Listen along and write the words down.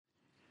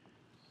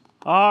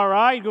All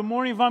right, good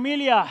morning,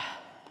 familia.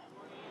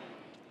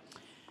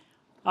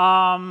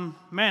 Man,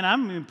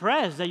 I'm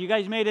impressed that you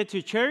guys made it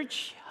to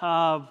church.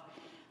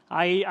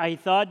 I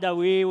thought that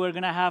we were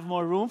going to have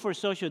more room for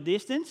social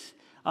distance,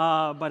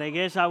 but I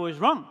guess I was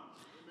wrong.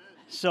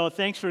 So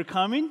thanks for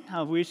coming.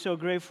 We're so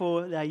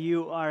grateful that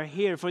you are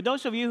here. For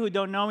those of you who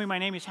don't know me, my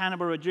name is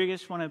Hannibal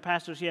Rodriguez, one of the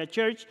pastors here at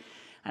church,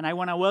 and I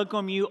want to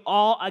welcome you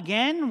all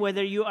again,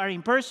 whether you are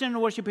in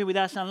person worshiping with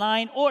us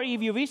online, or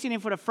if you're visiting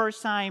for the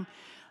first time.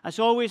 As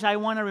always, I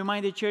want to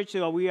remind the church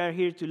that we are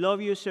here to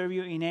love you, serve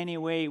you in any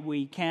way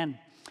we can.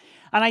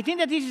 And I think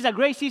that this is a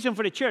great season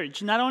for the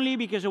church, not only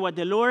because of what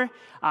the Lord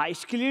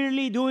is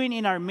clearly doing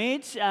in our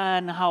midst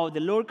and how the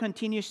Lord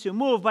continues to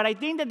move, but I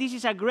think that this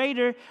is a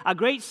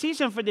great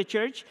season for the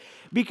church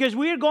because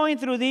we're going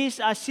through this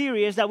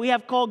series that we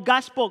have called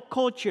Gospel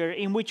Culture,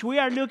 in which we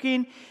are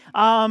looking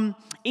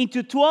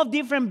into 12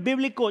 different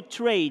biblical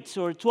traits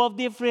or 12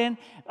 different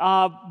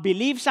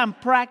beliefs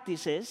and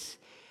practices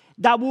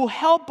that will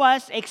help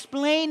us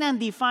explain and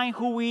define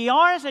who we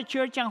are as a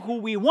church and who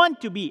we want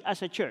to be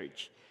as a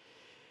church.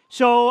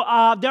 So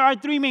there are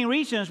three main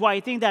reasons why I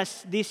think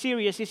that this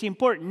series is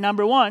important.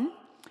 Number one,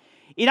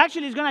 it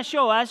actually is going to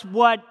show us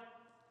what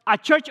a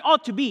church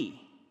ought to be.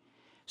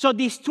 So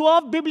these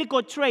 12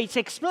 biblical traits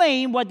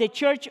explain what the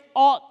church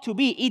ought to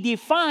be. It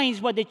defines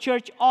what the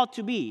church ought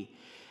to be.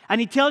 And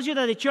it tells you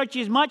that the church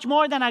is much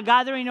more than a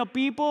gathering of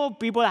people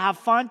that have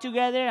fun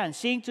together and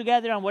sing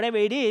together and whatever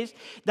it is,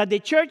 that the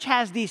church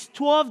has these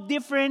 12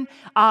 different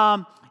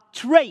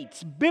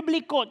traits,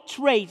 biblical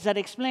traits that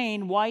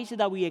explain why is it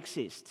that we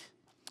exist.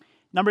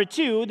 Number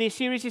two, this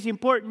series is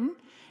important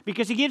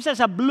because it gives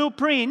us a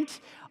blueprint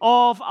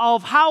of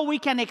how we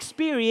can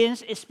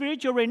experience a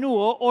spiritual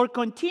renewal or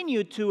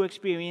continue to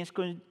experience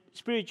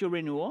spiritual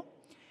renewal.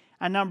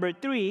 And number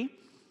three,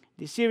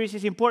 this series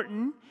is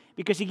important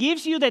because it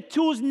gives you the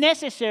tools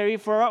necessary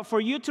for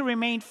you to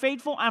remain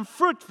faithful and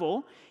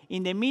fruitful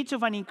in the midst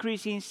of an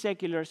increasing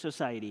secular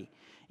society.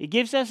 It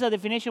gives us a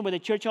definition of what the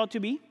church ought to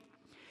be.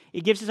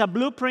 It gives us a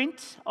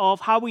blueprint of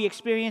how we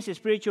experience a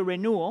spiritual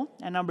renewal.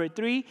 And number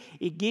three,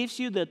 it gives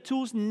you the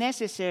tools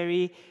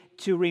necessary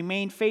to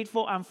remain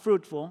faithful and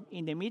fruitful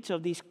in the midst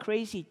of this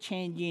crazy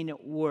changing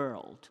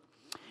world.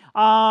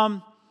 So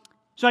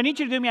I need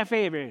you to do me a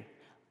favor.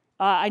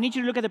 I need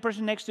you to look at the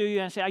person next to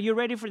you and say, are you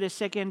ready for the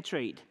second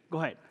trait?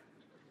 Go ahead.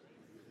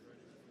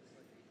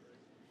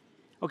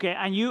 Okay,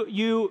 and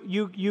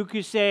you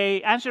could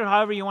say, answer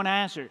however you want to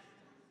answer.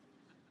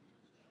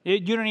 You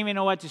don't even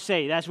know what to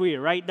say. That's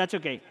weird, right? That's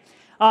okay.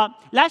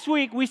 Last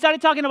week, we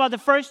started talking about the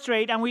first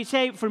trait, and we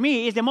say, for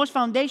me, is the most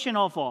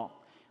foundational of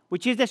all,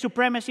 which is the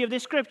supremacy of the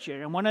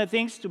Scripture. And one of the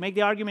things, to make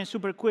the argument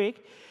super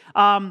quick,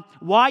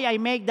 why I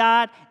make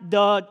that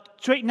the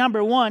trait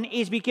number one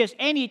is because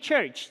any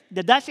church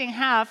that doesn't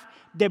have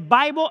the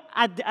Bible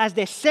as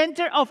the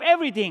center of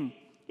everything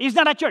is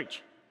not a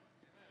church.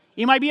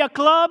 It might be a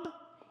club.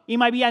 It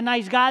might be a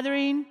nice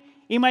gathering.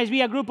 It might be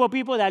a group of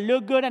people that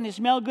look good and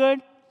smell good.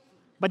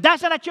 But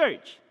that's not a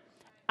church.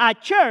 A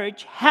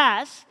church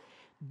has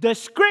the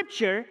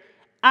Scripture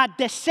at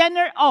the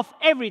center of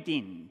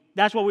everything.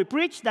 That's what we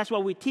preach. That's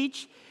what we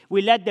teach.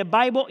 We let the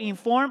Bible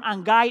inform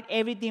and guide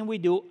everything we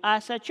do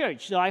as a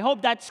church. So I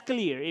hope that's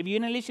clear. If you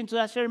didn't listen to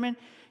that sermon,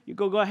 you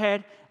could go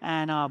ahead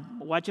and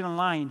watch it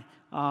online.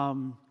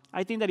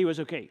 I think that it was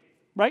okay,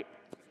 right?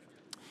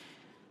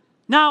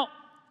 Now,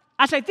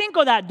 as I think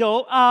of that,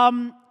 though,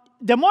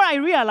 the more I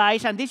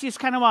realize, and this is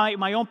kind of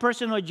my own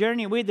personal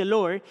journey with the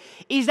Lord,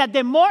 is that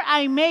the more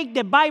I make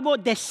the Bible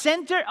the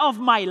center of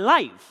my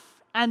life,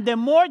 and the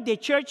more the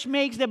church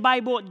makes the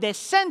Bible the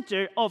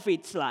center of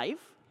its life,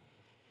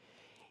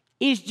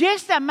 it's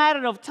just a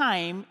matter of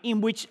time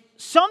in which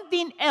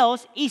something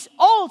else is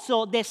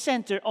also the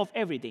center of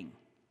everything,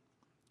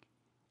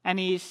 and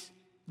is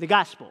the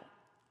gospel.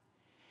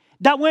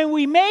 That when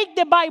we make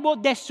the Bible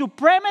the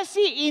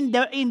supremacy in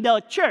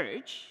the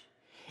church,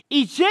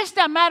 it's just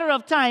a matter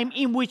of time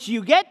in which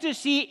you get to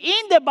see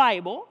in the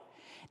Bible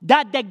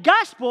that the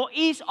gospel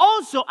is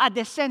also at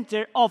the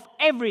center of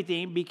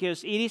everything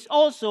because it is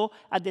also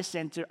at the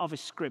center of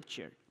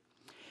Scripture.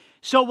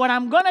 So what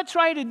I'm going to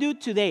try to do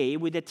today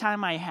with the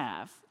time I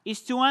have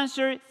is to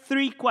answer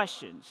three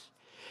questions.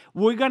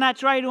 We're going to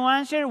try to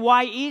answer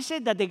why is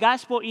it that the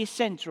gospel is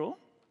central,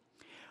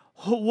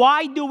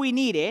 why do we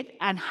need it,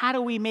 and how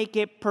do we make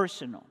it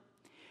personal?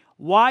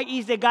 Why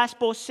is the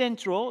gospel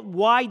central?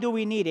 Why do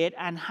we need it?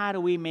 And how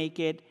do we make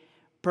it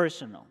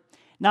personal?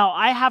 Now,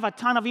 I have a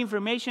ton of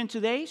information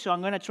today, so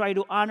I'm going to try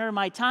to honor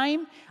my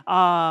time.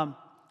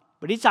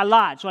 But it's a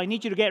lot, so I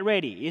need you to get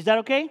ready. Is that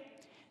okay?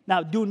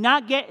 Now, do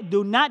not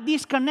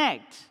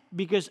disconnect,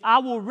 because I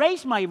will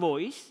raise my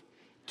voice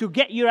to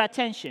get your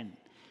attention.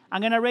 I'm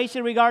going to raise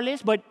it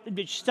regardless, but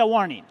just a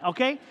warning,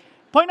 okay?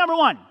 Point number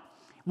one,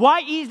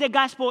 why is the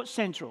gospel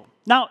central?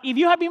 Now, if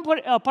you have been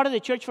part of the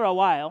church for a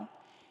while,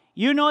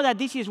 you know that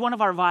this is one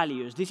of our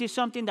values. This is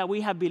something that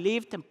we have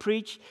believed and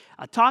preached,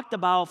 talked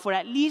about for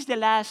at least the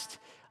last,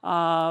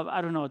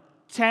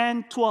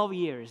 10, 12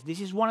 years.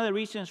 This is one of the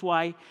reasons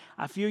why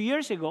a few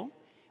years ago,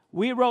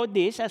 we wrote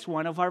this as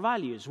one of our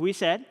values. We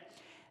said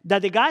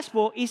that the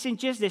gospel isn't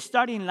just the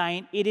starting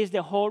line, it is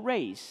the whole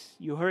race.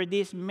 You heard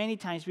this many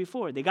times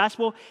before. The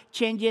gospel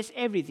changes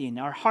everything.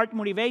 Our heart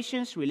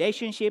motivations,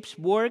 relationships,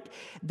 work,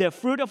 the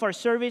fruit of our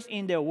service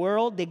in the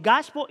world. The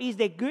gospel is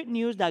the good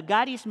news that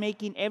God is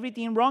making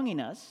everything wrong in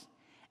us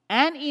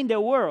and in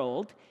the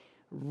world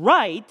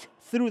right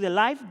through the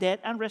life, death,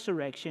 and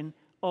resurrection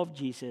of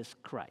Jesus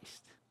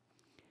Christ.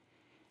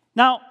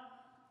 Now,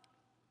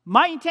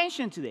 my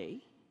intention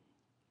today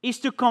is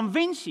to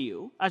convince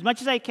you, as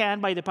much as I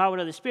can by the power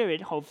of the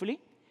Spirit, hopefully,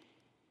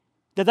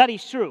 that that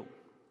is true.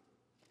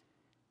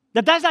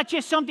 That that's not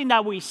just something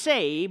that we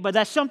say, but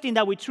that's something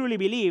that we truly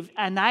believe,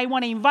 and I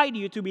want to invite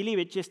you to believe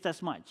it just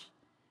as much.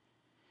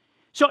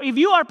 So if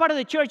you are part of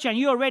the church and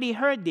you already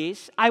heard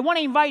this, I want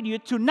to invite you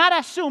to not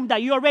assume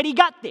that you already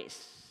got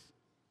this,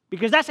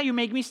 because that's how you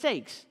make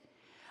mistakes.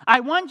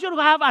 I want you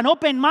to have an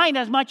open mind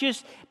as much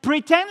as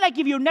pretend like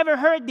if you never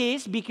heard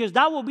this, because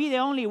that will be the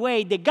only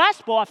way the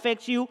gospel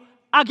affects you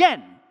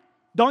again.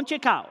 Don't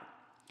check out.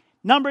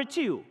 Number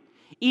 2,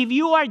 if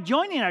you are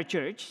joining our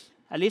church,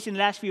 at least in the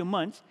last few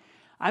months,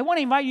 I want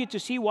to invite you to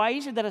see why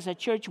is it that as a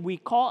church we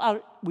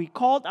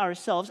called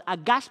ourselves a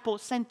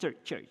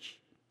gospel-centered church.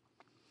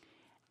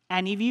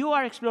 And if you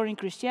are exploring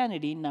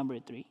Christianity, number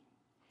 3,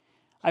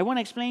 I want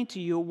to explain to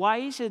you why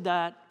is it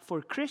that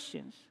for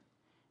Christians,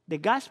 the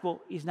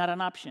gospel is not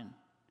an option,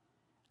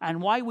 and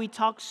why we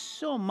talk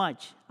so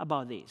much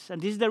about this.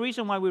 And this is the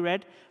reason why we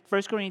read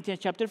 1 Corinthians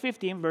chapter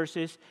 15,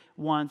 verses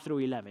 1 through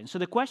 11. So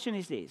the question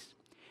is this: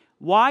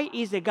 why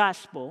is the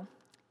gospel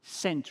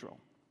central?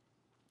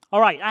 All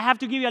right, I have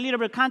to give you a little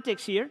bit of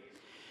context here.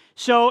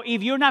 So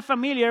if you're not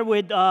familiar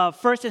with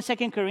 1st and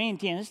 2nd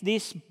Corinthians,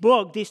 this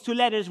book, these 2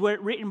 letters were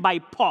written by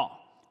Paul,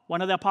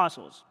 one of the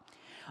apostles.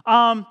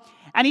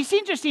 And it's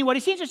interesting, what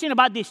is interesting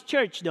about this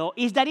church, though,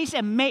 is that it's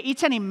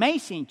an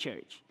amazing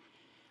church.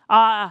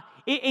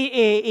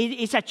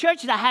 It's a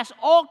church that has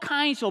all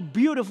kinds of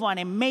beautiful and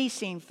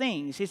amazing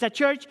things. It's a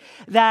church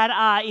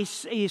that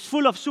is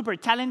full of super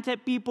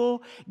talented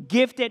people,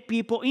 gifted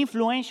people,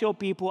 influential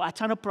people, a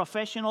ton of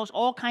professionals,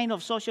 all kinds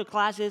of social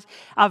classes.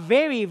 A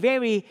very,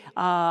 very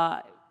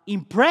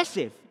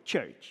impressive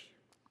church.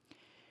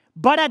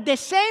 But at the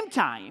same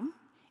time,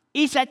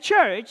 it's a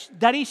church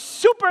that is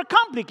super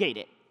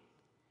complicated.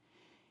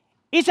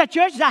 It's a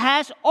church that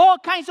has all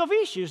kinds of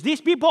issues.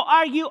 These people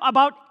argue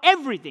about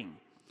everything.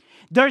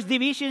 There's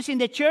divisions in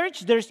the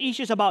church. There's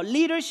issues about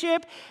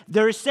leadership.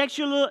 There's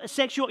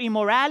sexual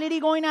immorality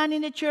going on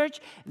in the church.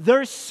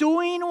 They're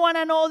suing one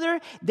another.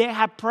 They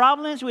have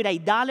problems with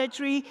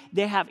idolatry.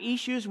 They have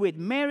issues with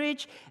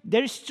marriage.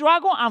 They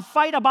struggle and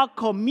fight about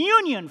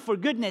communion, for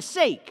goodness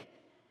sake.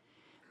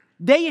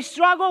 They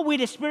struggle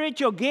with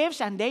spiritual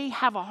gifts, and they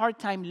have a hard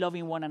time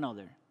loving one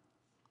another.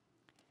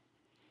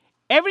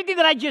 Everything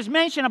that I just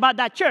mentioned about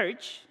that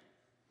church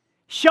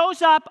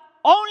shows up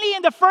only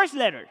in the first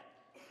letter,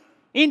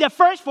 in the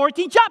first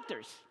 14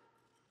 chapters.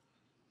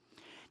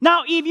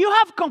 Now, if you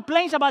have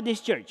complaints about this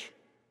church,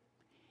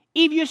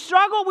 if you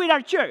struggle with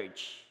our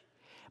church,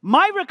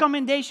 my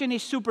recommendation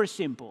is super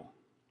simple.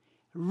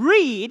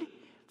 Read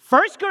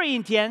 1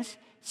 Corinthians,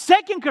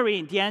 2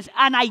 Corinthians,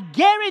 and I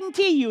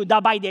guarantee you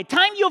that by the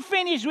time you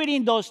finish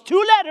reading those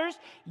 2 letters,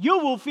 you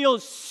will feel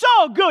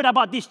so good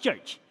about this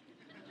church.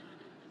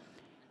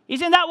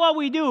 Isn't that what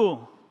we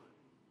do?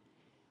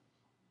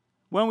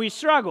 When we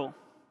struggle,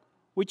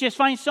 we just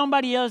find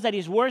somebody else that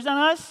is worse than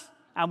us,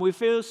 and we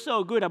feel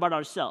so good about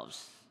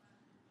ourselves.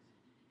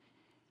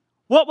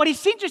 What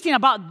is interesting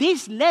about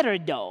this letter,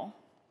 though,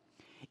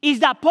 is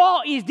that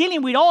Paul is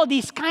dealing with all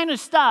this kind of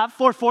stuff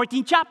for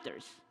 14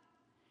 chapters.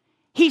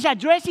 He's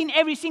addressing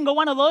every single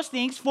one of those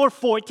things for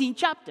 14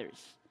 chapters.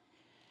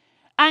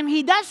 And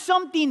he does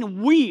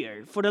something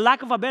weird, for the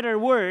lack of a better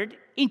word,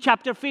 in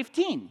chapter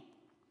 15.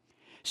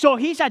 So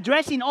he's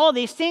addressing all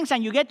these things,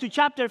 and you get to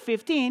chapter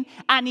 15,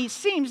 and it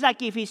seems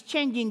like if he's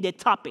changing the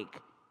topic.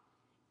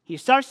 He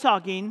starts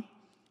talking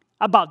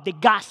about the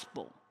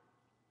gospel.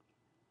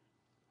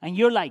 And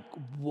you're like,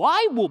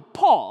 why would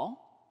Paul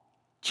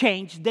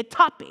change the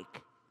topic?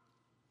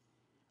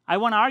 I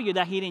want to argue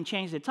that he didn't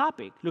change the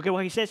topic. Look at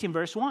what he says in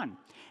verse 1.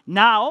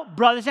 Now,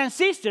 brothers and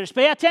sisters,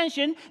 pay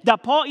attention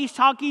that Paul is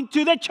talking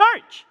to the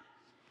church.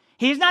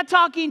 He's not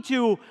talking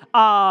to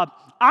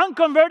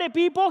unconverted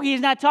people. He's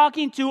not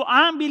talking to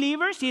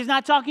unbelievers. He's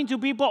not talking to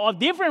people of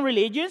different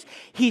religions.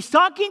 He's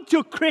talking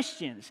to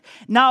Christians.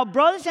 Now,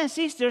 brothers and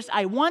sisters,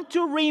 I want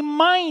to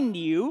remind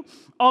you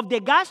of the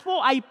gospel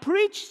I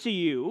preached to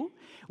you,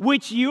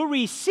 which you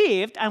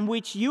received and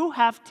which you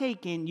have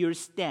taken your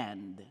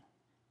stand.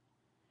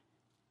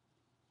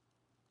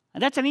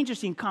 And that's an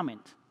interesting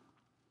comment,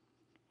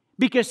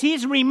 because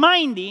he's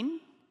reminding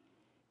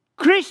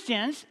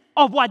Christians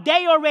of what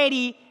they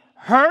already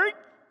heard,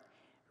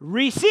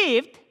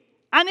 received,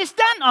 and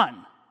stand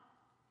on.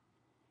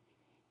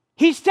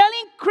 He's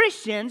telling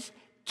Christians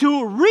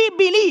to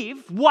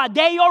re-believe what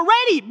they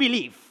already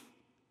believe.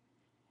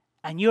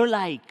 And you're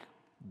like,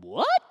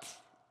 what?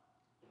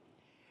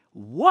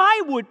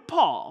 Why would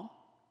Paul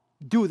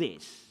do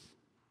this?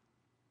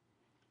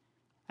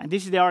 And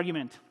this is the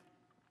argument.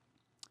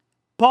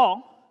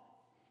 Paul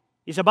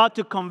is about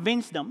to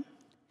convince them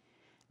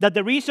that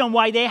the reason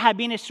why they have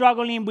been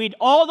struggling with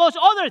all those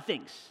other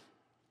things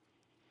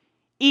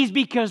is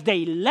because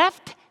they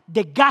left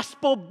the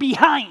gospel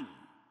behind.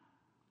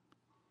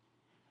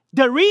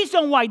 The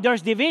reason why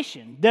there's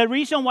division, the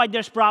reason why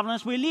there's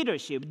problems with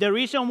leadership, the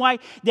reason why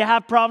they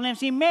have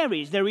problems in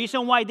marriage, the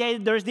reason why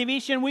there's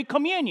division with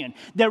communion,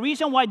 the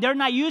reason why they're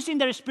not using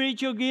their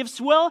spiritual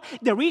gifts well,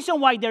 the reason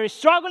why they're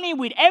struggling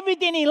with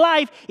everything in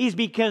life is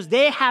because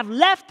they have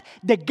left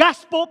the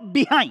gospel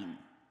behind.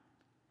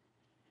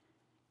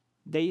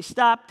 They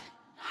stopped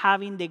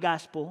having the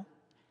gospel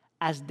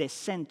as the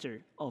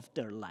center of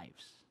their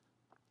lives.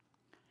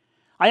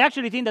 I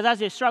actually think that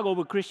that's the struggle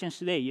with Christians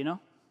today, you know.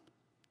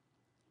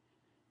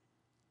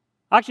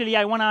 Actually,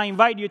 I want to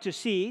invite you to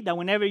see that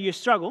whenever you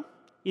struggle,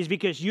 it's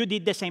because you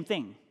did the same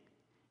thing.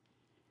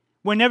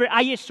 Whenever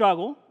I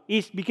struggle,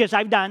 it's because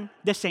I've done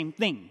the same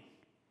thing.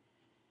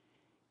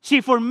 See,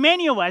 for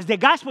many of us, the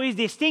gospel is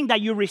this thing that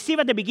you receive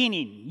at the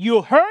beginning.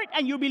 You heard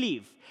and you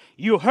believe.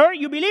 You heard,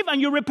 you believe, and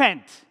you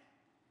repent.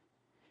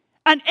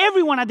 And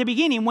everyone at the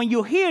beginning, when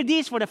you hear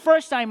this for the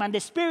first time and the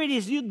Spirit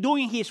is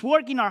doing His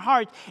work in our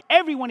hearts,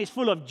 everyone is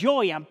full of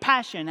joy and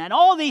passion and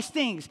all these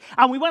things.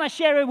 And we want to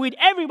share it with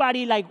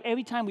everybody like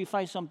every time we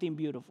find something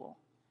beautiful.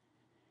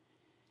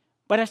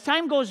 But as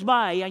time goes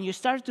by and you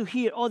start to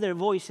hear other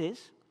voices,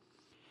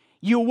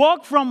 you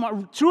walk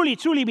from truly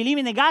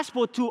believing the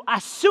gospel to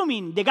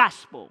assuming the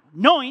gospel,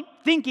 knowing,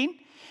 thinking,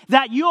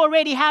 that you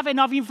already have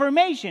enough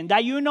information,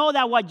 that you know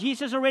that what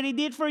Jesus already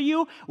did for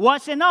you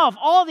was enough.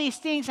 All these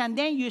things, and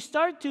then you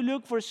start to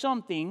look for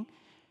something,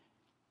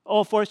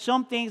 or for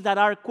some things that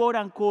are,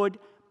 quote-unquote,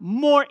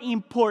 more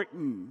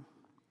important.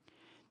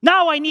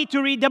 Now I need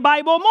to read the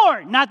Bible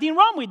more. Nothing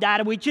wrong with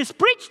that. We just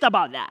preached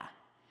about that.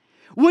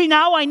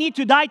 Now I need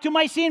to die to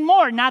my sin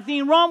more.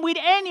 Nothing wrong with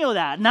any of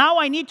that. Now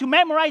I need to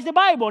memorize the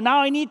Bible. Now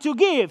I need to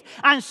give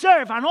and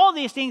serve and all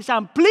these things,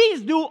 and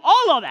please do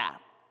all of that.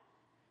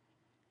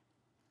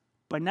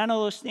 But none of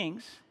those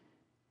things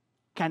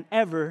can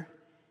ever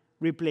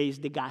replace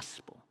the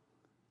gospel.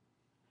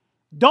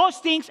 Those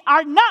things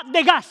are not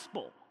the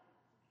gospel.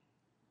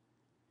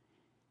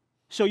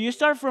 So you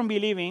start from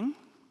believing,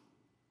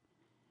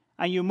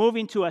 and you move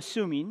into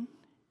assuming,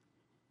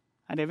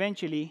 and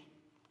eventually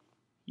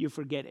you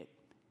forget it.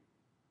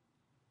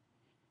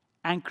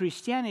 And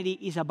Christianity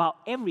is about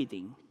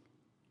everything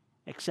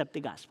except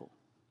the gospel.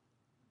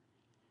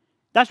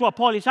 That's what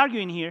Paul is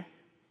arguing here.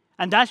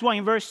 And that's why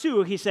in verse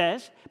 2 he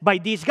says, by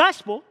this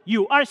gospel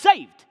you are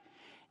saved.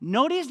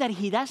 Notice that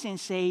he doesn't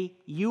say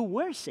you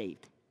were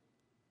saved.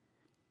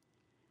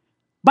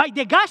 By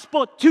the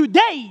gospel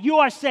today you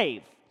are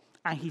saved.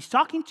 And he's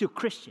talking to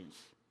Christians.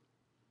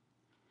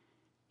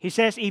 He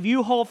says, if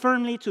you hold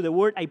firmly to the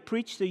word I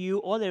preach to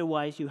you,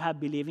 otherwise you have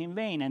believed in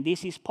vain. And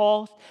this is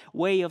Paul's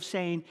way of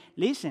saying,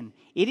 listen,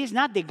 it is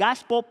not the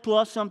gospel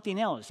plus something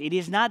else. It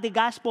is not the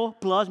gospel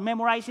plus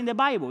memorizing the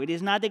Bible. It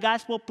is not the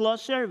gospel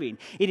plus serving.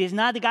 It is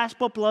not the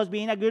gospel plus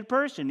being a good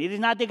person. It is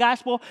not the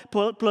gospel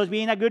plus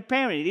being a good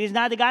parent. It is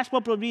not the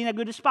gospel plus being a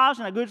good spouse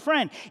and a good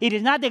friend. It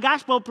is not the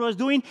gospel plus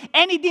doing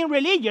anything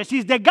religious.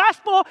 It's the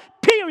gospel,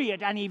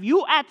 period. And if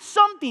you add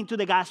something to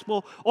the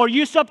gospel or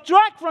you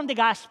subtract from the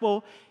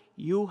gospel,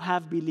 you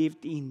have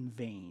believed in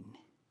vain.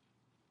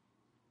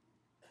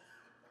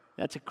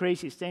 That's a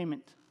crazy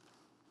statement.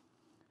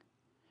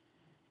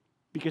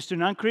 Because to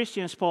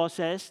non-Christians, Paul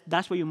says,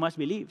 that's what you must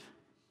believe.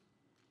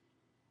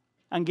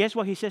 And guess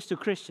what he says to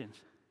Christians?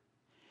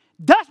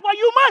 That's what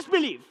you must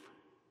believe.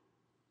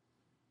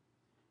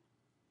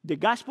 The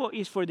gospel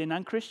is for the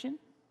non-Christian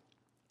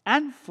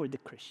and for the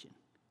Christian.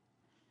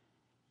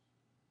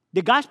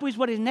 The gospel is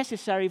what is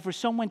necessary for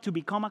someone to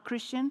become a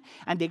Christian,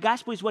 and the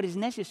gospel is what is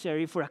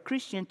necessary for a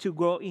Christian to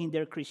grow in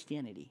their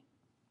Christianity.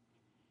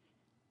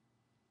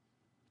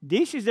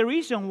 This is the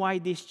reason why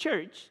this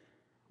church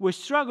was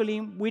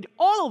struggling with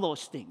all of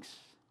those things.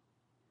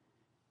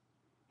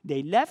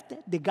 They left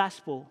the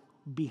gospel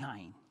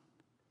behind.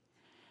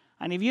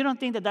 And if you don't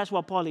think that that's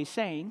what Paul is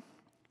saying,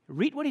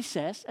 read what he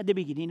says at the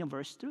beginning of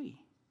verse 3.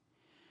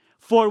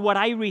 For what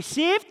I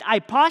received, I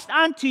passed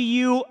on to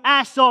you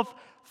as of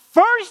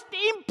first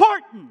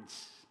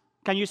importance.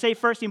 Can you say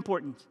first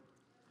importance?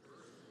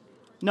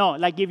 No,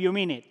 like if you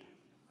mean it.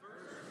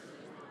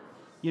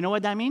 You know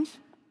what that means?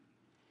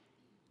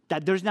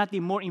 That there's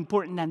nothing more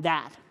important than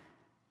that.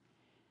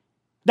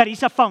 That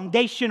is a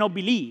foundational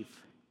belief.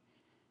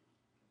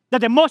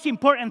 That the most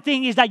important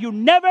thing is that you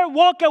never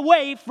walk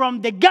away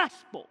from the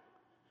gospel.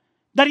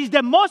 That is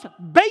the most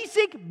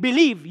basic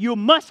belief you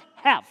must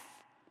have.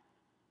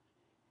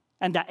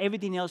 And that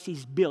everything else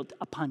is built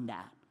upon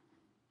that.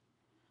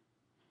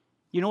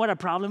 You know what our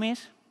problem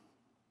is?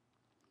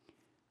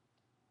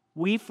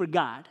 We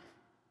forgot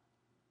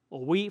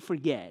or we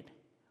forget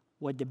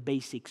what the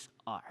basics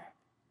are.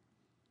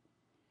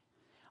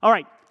 All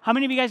right, how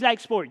many of you guys like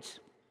sports?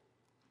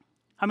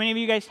 How many of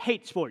you guys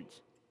hate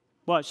sports?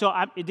 Well,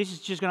 this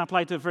is just going to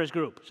apply to the first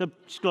group, so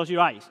just close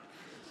your eyes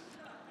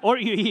or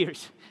your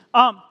ears.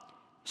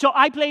 So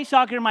I played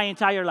soccer my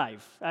entire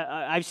life.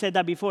 I've said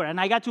that before.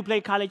 And I got to play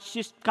college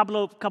just a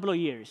couple of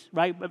years,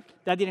 right? But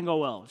that didn't go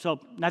well. So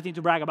nothing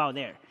to brag about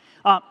there.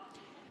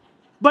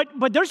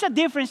 But there's a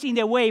difference in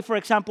the way, for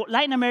example,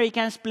 Latin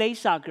Americans play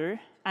soccer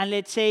and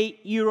let's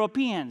say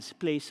Europeans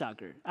play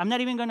soccer. I'm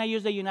not even going to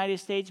use the United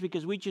States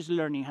because we're just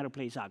learning how to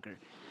play soccer.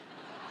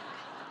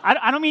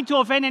 I don't mean to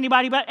offend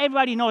anybody, but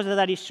everybody knows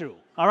that is true,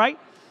 all right?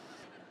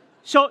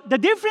 So the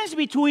difference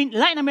between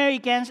Latin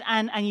Americans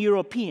and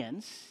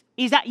Europeans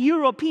is that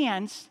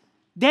Europeans,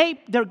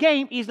 their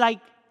game is like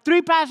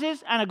 3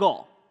 passes and a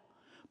goal.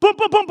 Boom,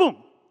 boom, boom, boom.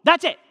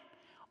 That's it.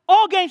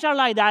 All games are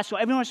like that, so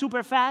everyone's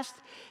super fast,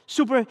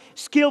 super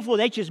skillful.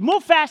 They just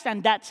move fast,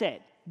 and that's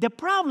it. The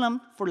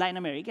problem for Latin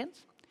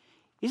Americans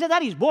is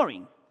that is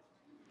boring.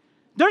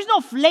 There's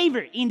no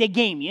flavor in the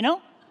game, you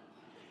know?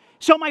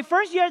 So my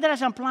first year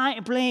that I'm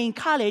playing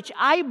college,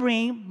 I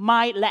bring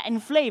my Latin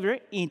flavor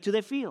into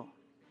the field.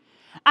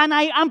 And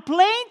I'm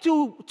playing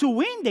to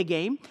win the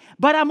game,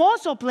 but I'm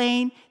also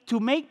playing to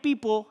make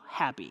people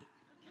happy.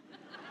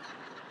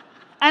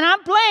 And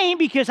I'm playing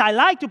because I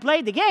like to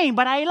play the game,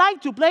 but I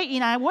like to play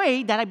in a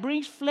way that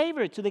brings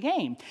flavor to the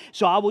game.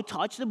 So I will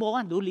touch the ball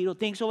and do little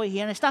things over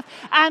here and stuff.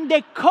 And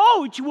the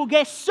coach will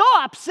get so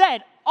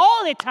upset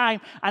all the time,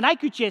 and I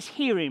could just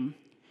hear him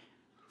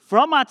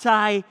from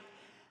outside,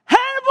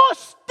 Hannibal,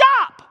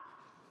 stop!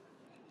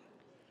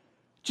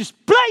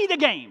 Just play the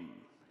game.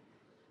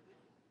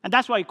 And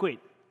that's why I quit.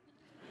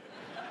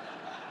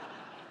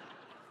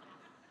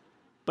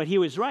 But he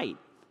was right.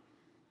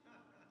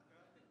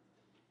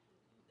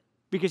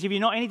 Because if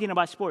you know anything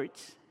about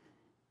sports,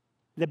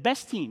 the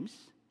best teams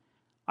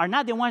are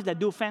not the ones that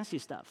do fancy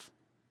stuff.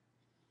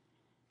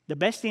 The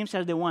best teams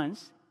are the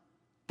ones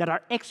that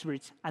are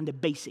experts on the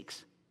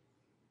basics.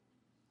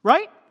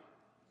 Right?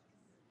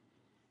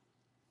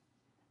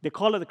 The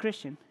call of the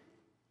Christian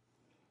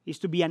is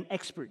to be an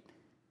expert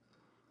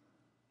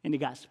in the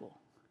gospel.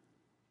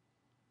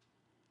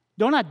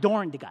 Don't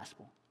adorn the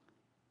gospel.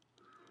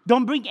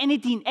 Don't bring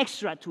anything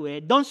extra to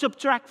it. Don't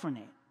subtract from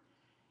it.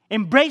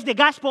 Embrace the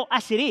gospel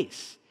as it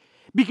is.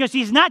 Because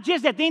it's not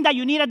just the thing that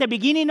you need at the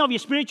beginning of your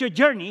spiritual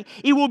journey.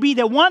 It will be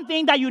the one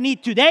thing that you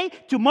need today,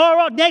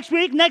 tomorrow, next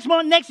week, next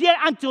month, next year,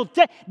 until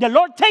the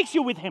Lord takes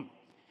you with Him.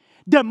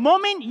 The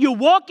moment you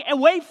walk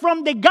away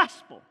from the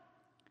gospel,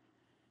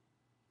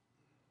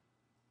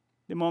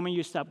 the moment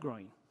you stop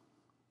growing.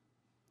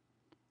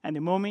 And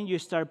the moment you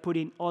start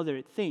putting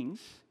other things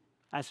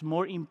as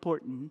more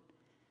important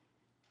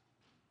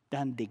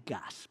than the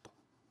gospel.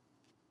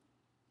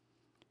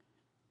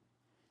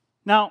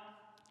 Now,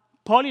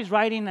 Paul is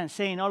writing and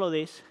saying all of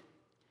this,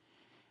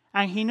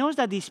 and he knows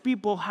that these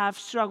people have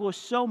struggled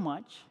so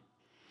much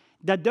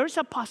that there's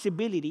a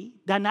possibility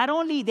that not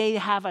only they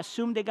have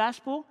assumed the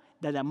gospel,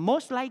 that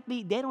most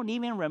likely they don't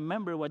even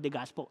remember what the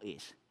gospel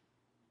is.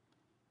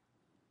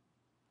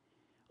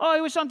 Oh,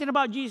 it was something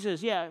about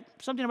Jesus. Yeah,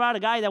 something about a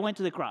guy that went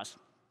to the cross.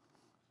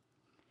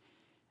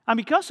 And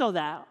because of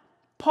that,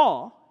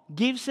 Paul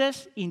gives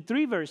us in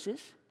 3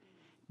 verses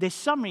the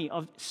summary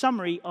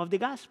of the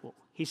gospel.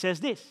 He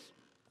says this: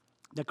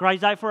 that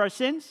Christ died for our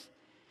sins,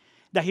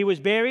 that He was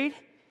buried,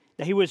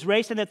 that He was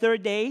raised on the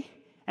 3rd day,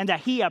 and that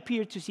He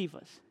appeared to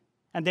Cephas.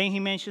 And then he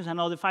mentions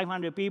another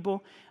 500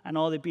 people and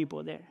all the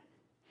people there.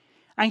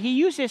 And he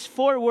uses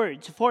 4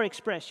 words, 4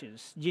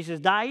 expressions. Jesus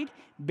died,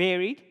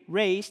 buried,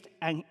 raised,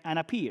 and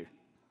appeared.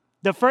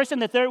 The first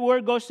and the third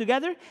word goes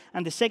together,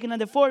 and the second and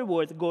the fourth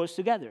word goes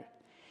together.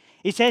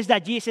 It says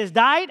that Jesus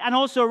died and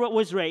also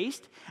was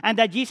raised, and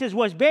that Jesus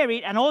was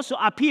buried and also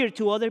appeared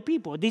to other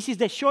people. This is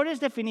the shortest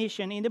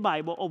definition in the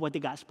Bible of what the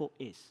gospel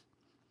is.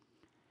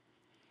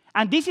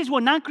 And this is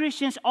what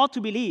non-Christians ought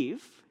to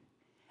believe,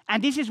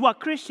 and this is what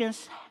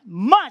Christians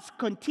must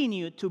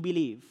continue to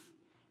believe,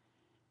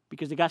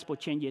 because the gospel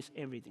changes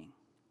everything.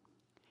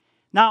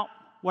 Now,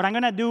 what I'm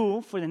going to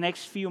do for the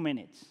next few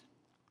minutes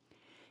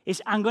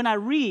is I'm going to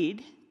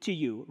read to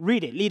you,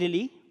 read it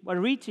literally, but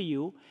read to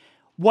you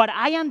what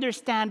I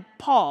understand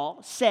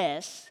Paul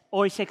says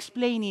or is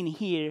explaining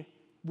here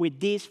with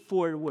these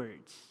 4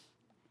 words.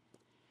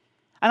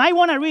 And I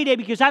want to read it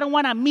because I don't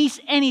want to miss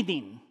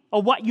anything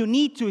of what you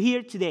need to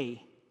hear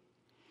today.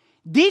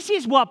 This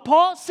is what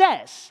Paul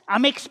says.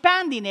 I'm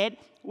expanding it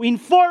in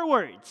 4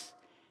 words.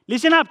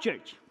 Listen up,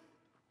 church.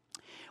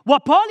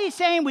 What Paul is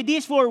saying with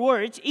these 4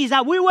 words is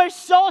that we were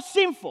so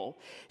sinful,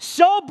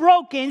 so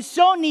broken,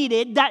 so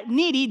needy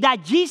that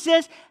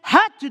Jesus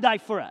had to die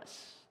for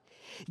us.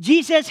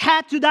 Jesus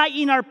had to die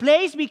in our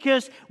place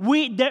because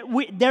there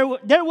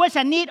was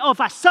a need of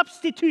a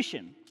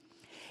substitution.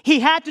 He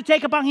had to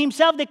take upon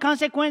Himself the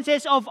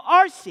consequences of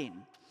our sin.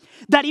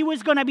 That it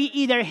was going to be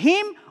either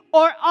Him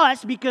or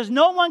us, because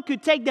no one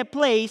could take the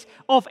place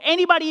of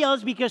anybody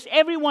else because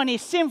everyone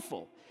is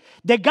sinful.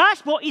 The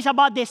gospel is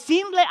about a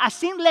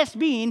sinless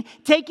being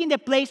taking the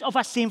place of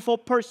a sinful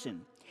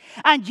person.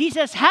 And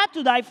Jesus had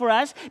to die for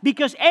us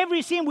because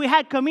every sin we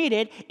had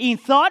committed in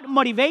thought,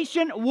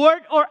 motivation,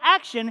 word, or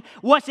action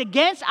was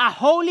against a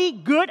holy,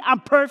 good,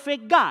 and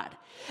perfect God.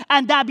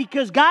 And that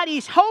because God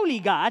is holy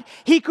God,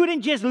 he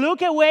couldn't just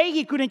look away,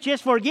 he couldn't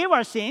just forgive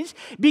our sins,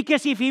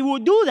 because if he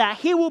would do that,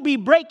 he would be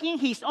breaking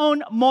his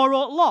own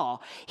moral law.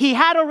 He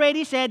had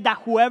already said that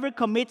whoever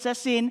commits a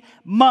sin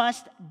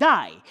must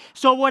die.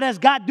 So what does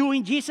God do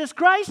in Jesus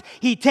Christ?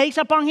 He takes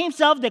upon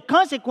himself the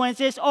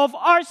consequences of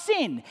our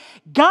sin.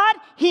 God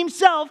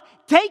himself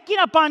taking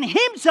upon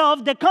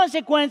himself the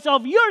consequence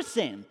of your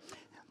sin.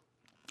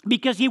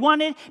 Because we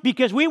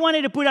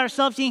wanted to put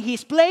ourselves in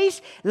his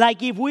place,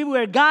 like if we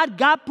were God,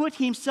 God put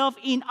himself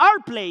in our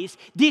place.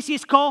 This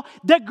is called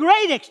the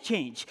great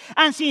exchange.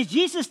 And since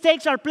Jesus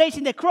takes our place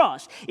in the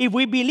cross, if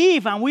we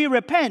believe and we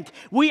repent,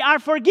 we are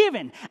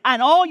forgiven.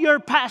 And all your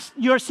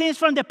sins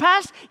from the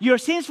past, your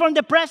sins from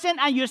the present,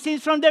 and your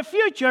sins from the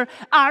future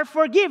are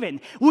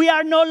forgiven. We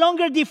are no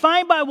longer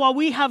defined by what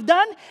we have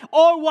done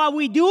or what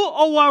we do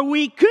or what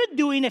we could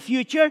do in the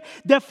future.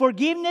 The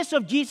forgiveness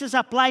of Jesus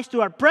applies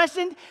to our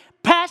present,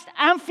 past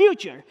and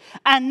future.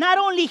 And not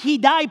only he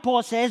died,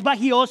 Paul says, but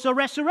he also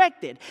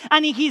resurrected.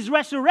 And in his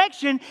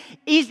resurrection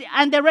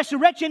the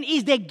resurrection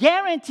is the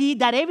guarantee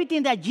that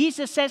everything that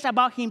Jesus says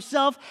about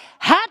himself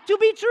had to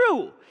be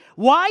true.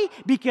 Why?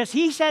 Because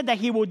he said that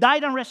he would die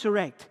and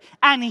resurrect.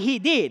 And he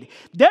did.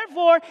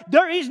 Therefore,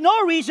 there is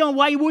no reason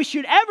why we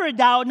should ever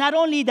doubt not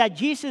only that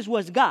Jesus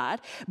was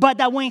God, but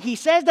that when he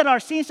says that our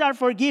sins are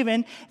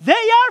forgiven, they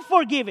are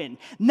forgiven.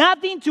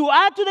 Nothing to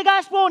add to the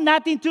gospel,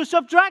 nothing to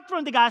subtract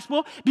from the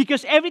gospel,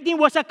 because everything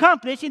was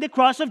accomplished in the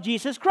cross of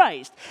Jesus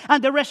Christ.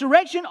 And the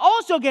resurrection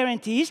also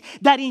guarantees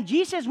that in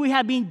Jesus we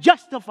have been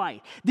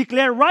justified,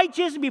 declared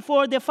righteous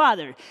before the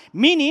Father.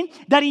 Meaning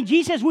that in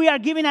Jesus we are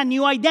given a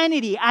new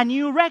identity, a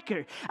new record.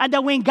 And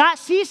that when God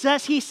sees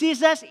us, he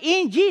sees us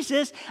in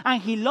Jesus,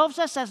 and he loves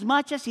us as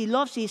much as he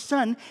loves his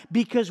son,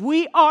 because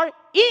we are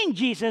in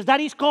Jesus. That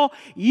is called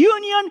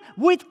union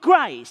with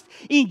Christ.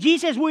 In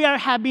Jesus we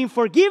have been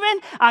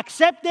forgiven,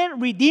 accepted,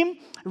 redeemed,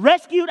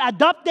 rescued,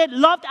 adopted,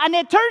 loved, and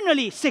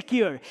eternally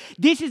secure.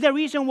 This is the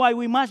reason why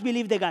we must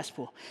believe the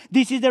gospel.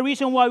 This is the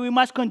reason why we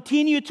must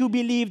continue to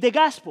believe the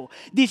gospel.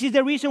 This is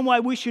the reason why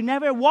we should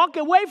never walk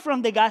away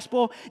from the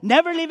gospel,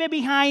 never leave it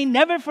behind,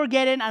 never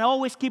forget it, and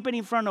always keep it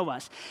in front of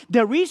us.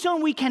 The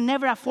reason we can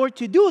never afford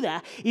to do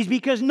that is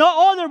because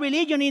no other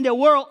religion in the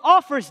world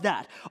offers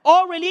that.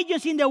 All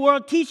religions in the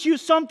world teach you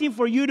something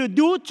for you to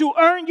do to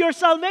earn your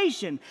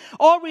salvation.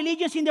 All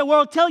religions in the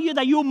world tell you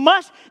that you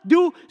must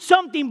do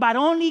something, but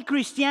only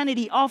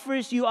Christianity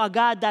offers you a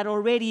God that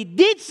already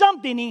did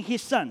something in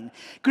his son.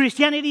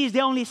 Christianity is the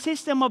only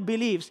system of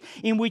beliefs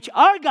in which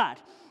our God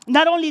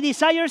not only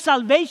desires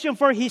salvation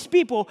for his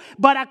people,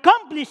 but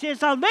accomplishes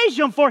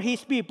salvation for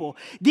his people.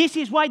 This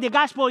is why the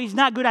gospel is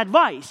not good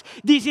advice.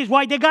 This is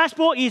why the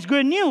gospel is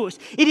good news.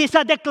 It is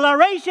a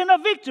declaration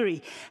of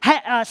victory.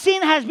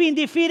 Sin has been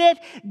defeated,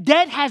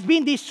 death has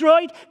been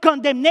destroyed,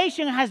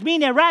 condemnation has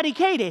been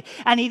eradicated.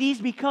 And it is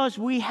because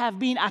we have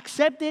been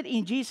accepted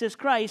in Jesus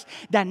Christ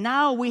that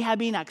now we have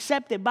been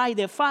accepted by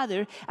the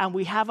Father, and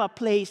we have a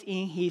place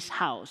in his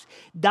house.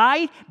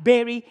 Died,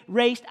 buried,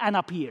 raised, and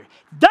appeared.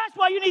 That's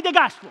why you need the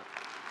gospel.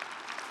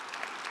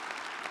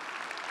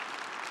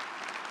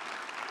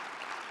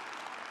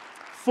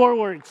 4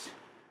 words.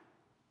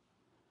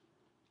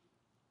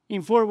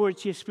 In 4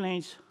 words, he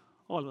explains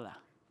all of that.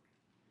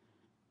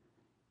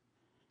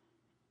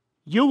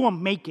 You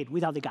won't make it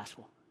without the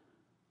gospel.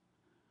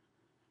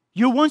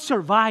 You won't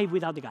survive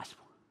without the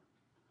gospel.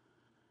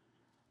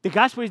 The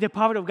gospel is the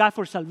power of God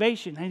for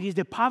salvation, and it is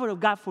the power of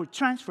God for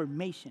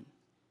transformation.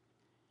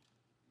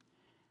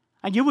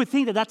 And you would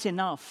think that that's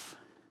enough.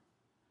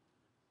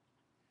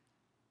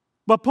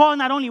 But Paul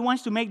not only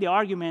wants to make the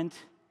argument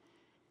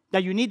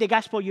that you need the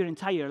gospel your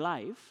entire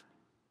life,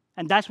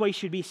 and that's why it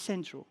should be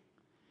central.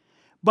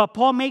 But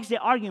Paul makes the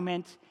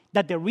argument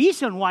that the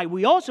reason why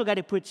we also got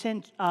to put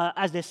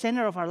as the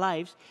center of our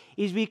lives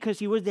is because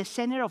he was the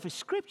center of the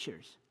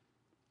scriptures.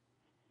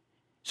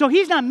 So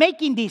he's not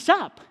making this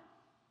up.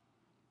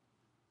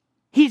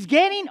 He's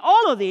getting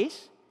all of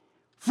this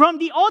from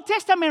the Old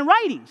Testament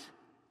writings.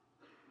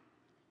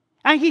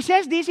 And he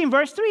says this in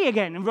verse 3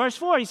 again. In verse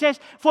 4, he says,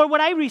 "For what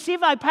I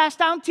received, I passed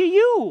down to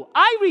you."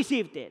 I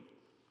received it.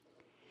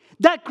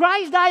 That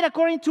Christ died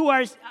according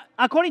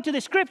to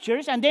the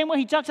scriptures. And then when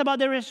he talks about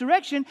the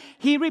resurrection,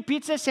 he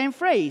repeats the same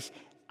phrase,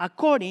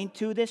 according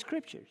to the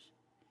scriptures.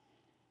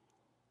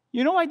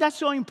 You know why that's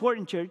so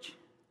important, church?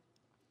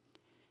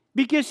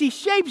 Because it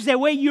shapes the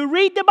way you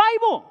read the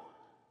Bible.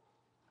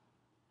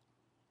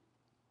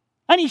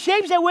 And it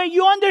shapes the way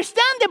you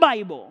understand the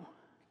Bible.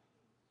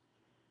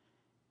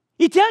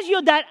 It tells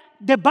you that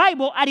the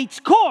Bible at its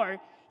core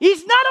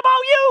is not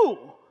about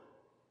you.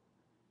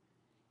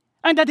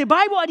 And that the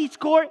Bible at its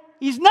core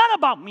is not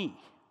about me.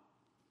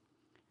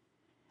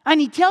 And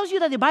it tells you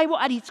that the Bible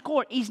at its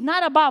core is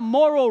not about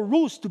moral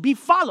rules to be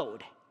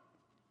followed.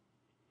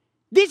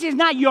 This is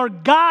not your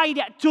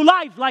guide to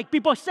life like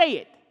people say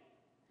it.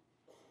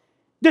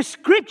 The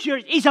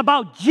scriptures is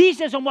about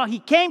Jesus and what he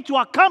came to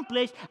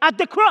accomplish at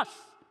the cross.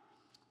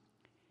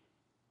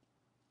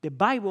 The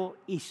Bible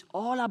is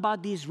all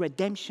about this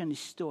redemption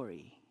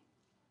story.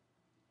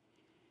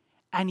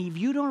 And if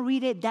you don't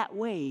read it that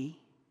way,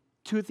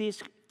 two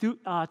things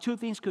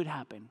could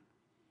happen.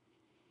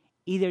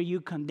 Either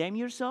you condemn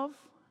yourself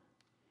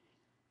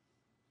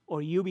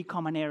or you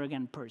become an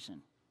arrogant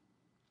person.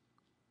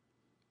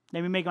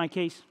 Let me make my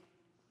case.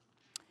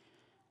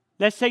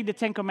 Let's take the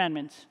Ten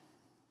Commandments.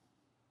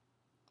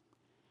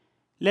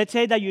 Let's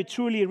say that you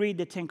truly read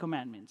the Ten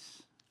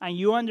Commandments and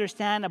you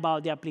understand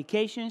about the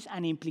applications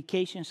and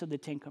implications of the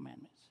Ten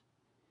Commandments.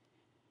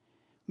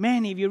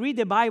 Man, if you read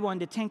the Bible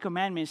and the Ten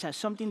Commandments as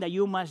something that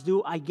you must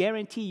do, I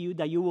guarantee you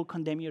that you will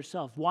condemn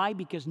yourself. Why?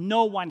 Because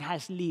no one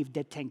has lived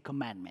the Ten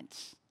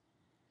Commandments.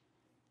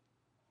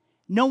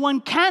 No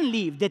one can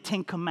live the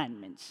Ten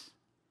Commandments.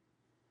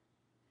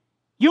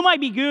 You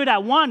might be good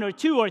at 1 or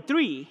 2 or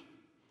 3,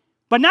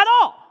 but not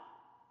all.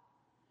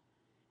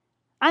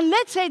 And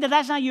let's say that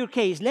that's not your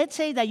case. Let's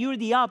say that you're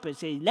the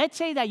opposite. Let's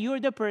say that you're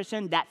the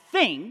person that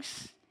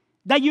thinks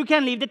that you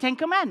can live the Ten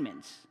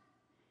Commandments,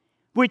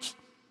 which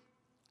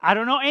I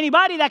don't know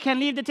anybody that can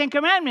live the Ten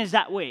Commandments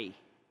that way.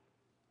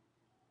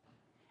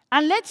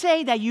 And let's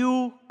say that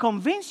you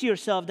convince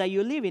yourself that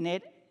you live in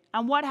it,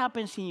 and what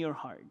happens in your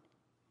heart?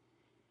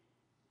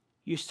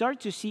 You start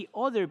to see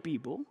other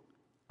people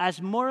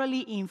as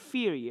morally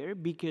inferior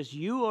because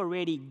you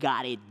already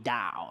got it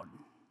down.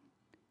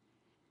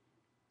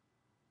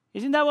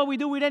 Isn't that what we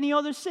do with any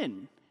other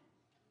sin?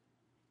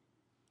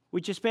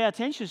 We just pay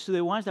attention to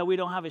the ones that we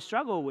don't have a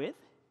struggle with,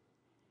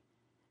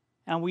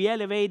 and we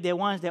elevate the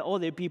ones that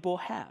other people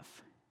have.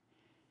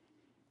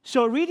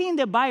 So reading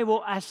the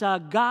Bible as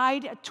a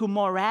guide to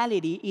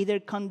morality either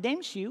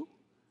condemns you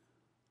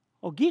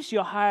or gives you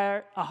a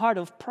heart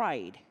of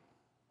pride.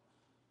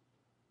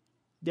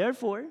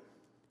 Therefore,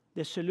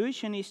 the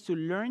solution is to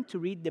learn to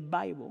read the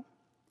Bible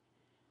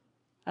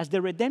as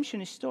the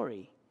redemption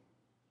story.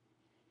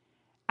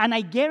 And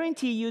I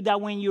guarantee you that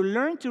when you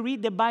learn to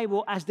read the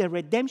Bible as the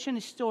redemption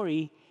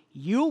story,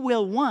 you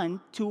will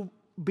want to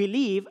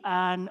believe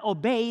and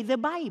obey the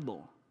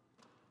Bible.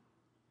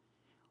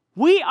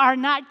 We are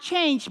not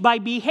changed by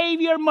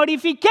behavior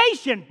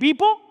modification,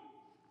 people.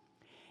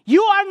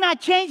 You are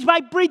not changed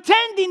by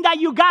pretending that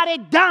you got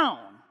it down.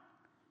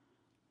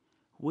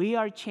 We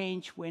are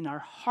changed when our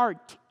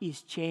heart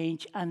is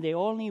changed, and the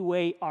only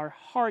way our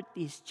heart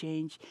is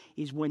changed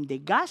is when the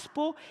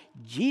gospel,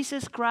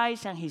 Jesus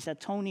Christ and his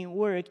atoning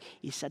work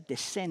is at the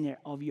center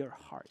of your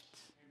heart.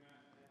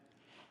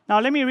 Now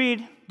let me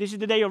read, this is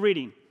the day of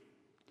reading.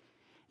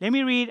 Let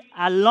me read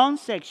a long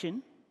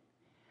section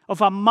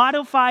of a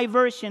modified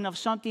version of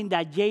something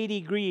that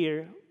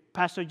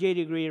Pastor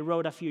J.D. Greer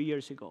wrote a few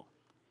years ago.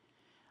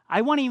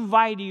 I want to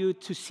invite you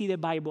to see the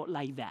Bible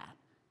like that.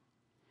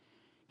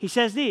 He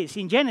says this,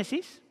 in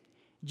Genesis,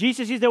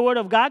 Jesus is the Word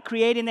of God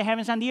creating the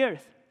heavens and the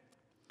earth.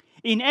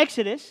 In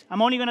Exodus,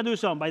 I'm only going to do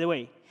some, by the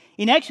way.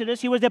 In Exodus,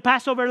 he was the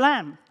Passover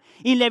lamb.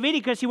 In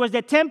Leviticus, he was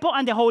the temple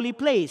and the holy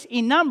place.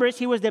 In Numbers,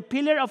 he was the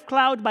pillar of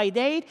cloud by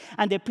day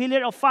and the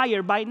pillar of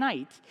fire by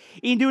night.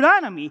 In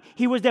Deuteronomy,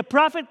 he was the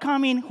prophet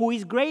coming who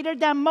is greater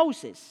than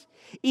Moses.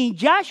 In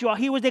Joshua,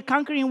 he was the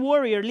conquering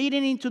warrior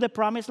leading into the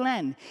promised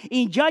land.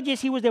 In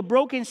Judges, he was the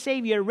broken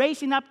savior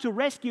raising up to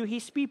rescue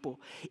his people.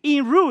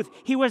 In Ruth,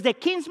 he was the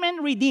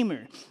kinsman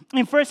redeemer.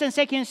 In 1 and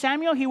 2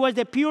 Samuel, he was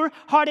the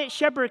pure-hearted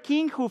shepherd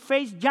king who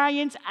faced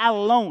giants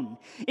alone.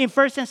 In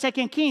 1 and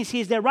 2 Kings, he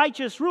is the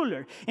righteous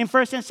ruler. In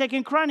 1 and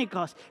 2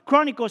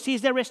 Chronicles, he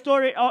is the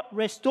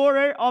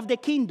restorer of the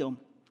kingdom.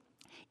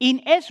 In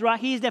Ezra,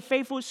 he is the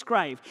faithful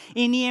scribe.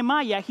 In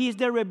Nehemiah, he is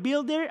the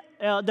rebuilder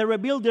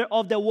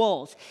of the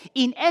walls.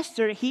 In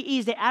Esther, he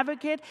is the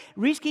advocate,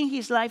 risking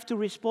his life to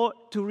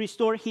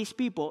restore his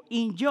people.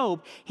 In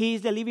Job, he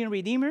is the living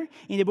redeemer.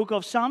 In the book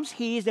of Psalms,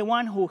 he is the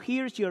one who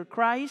hears your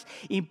cries.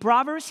 In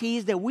Proverbs, he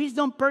is the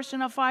wisdom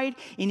personified.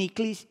 In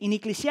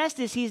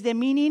Ecclesiastes, he is the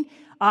meaning.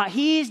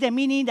 He is the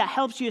meaning that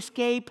helps you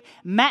escape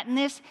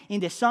madness.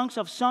 In the Songs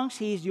of Songs,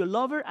 he is your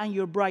lover and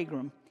your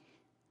bridegroom.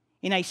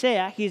 In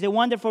Isaiah, he is the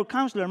wonderful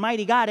counselor,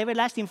 mighty God,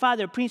 everlasting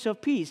Father, Prince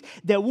of Peace,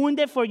 the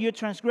wounded for your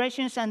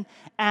transgressions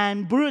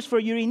and bruised for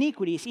your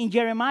iniquities. In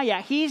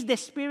Jeremiah, he is the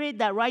spirit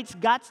that writes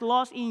God's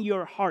laws in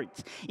your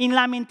hearts. In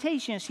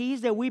Lamentations, he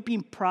is the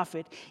weeping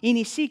prophet. In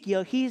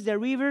Ezekiel, he is the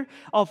river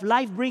of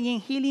life bringing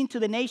healing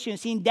to the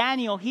nations. In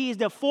Daniel, he is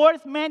the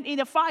fourth man in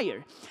the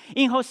fire.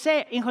 In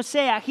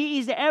Hosea, he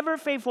is the ever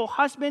faithful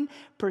husband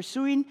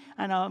pursuing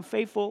an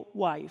unfaithful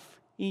wife.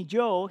 In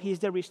Joel, he is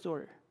the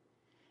restorer.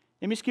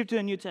 Let me skip to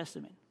the New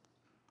Testament.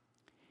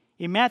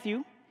 In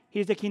Matthew,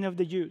 he's the King of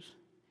the Jews.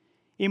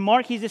 In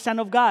Mark, he's the Son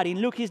of God. In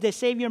Luke, he's the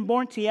Savior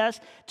born to us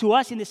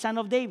in the Son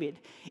of David.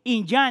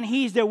 In John,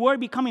 he is the Word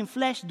becoming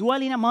flesh,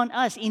 dwelling among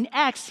us. In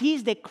Acts, he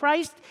is the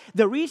Christ,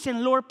 the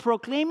risen Lord,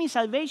 proclaiming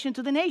salvation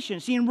to the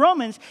nations. In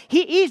Romans,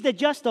 he is the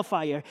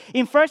justifier.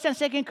 In 1 and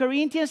 2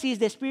 Corinthians, he is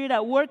the Spirit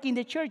at work in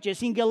the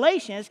churches. In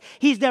Galatians,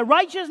 he is the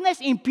righteousness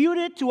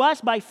imputed to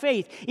us by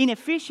faith. In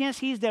Ephesians,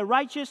 he is the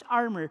righteous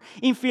armor.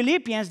 In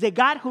Philippians, the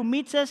God who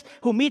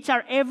meets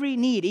our every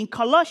need. In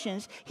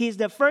Colossians, he is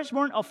the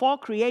firstborn of all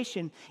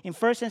creation. In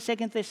 1 1st and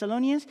 2nd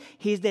Thessalonians.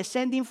 He's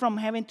descending from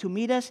heaven to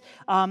meet us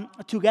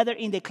together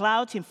in the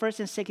clouds. In 1st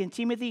and 2nd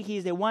Timothy,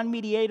 he's the one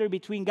mediator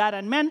between God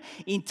and men.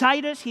 In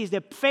Titus, he's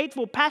the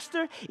faithful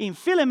pastor. In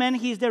Philemon,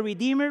 he's the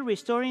redeemer,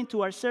 restoring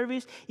to our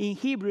service. In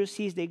Hebrews,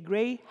 he's the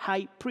great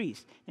high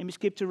priest. Let me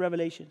skip to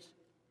Revelations.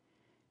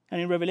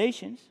 And in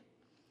Revelations,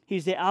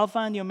 he's the Alpha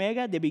and the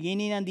Omega, the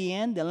beginning and the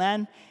end, the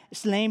Lamb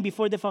slain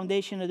before the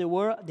foundation of the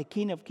world, the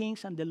King of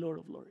kings and the Lord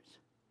of lords.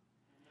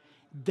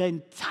 The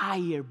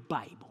entire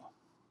Bible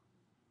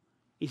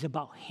is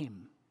about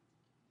him.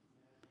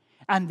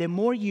 And the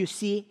more you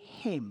see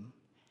him,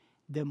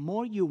 the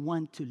more you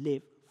want to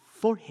live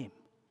for him.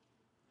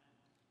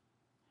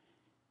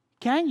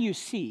 Can you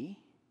see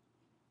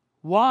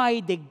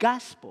why the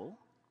gospel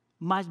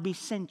must be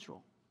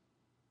central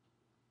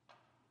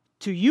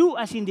to you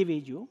as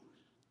individual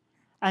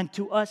and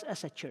to us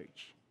as a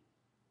church?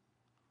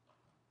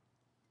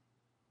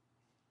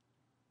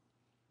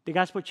 The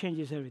gospel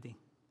changes everything.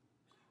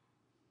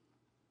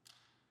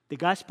 The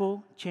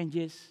gospel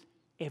changes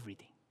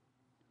everything.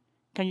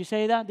 Can you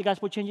say that? The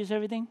gospel changes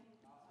everything?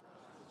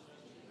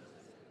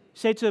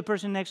 Say to the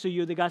person next to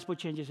you, the gospel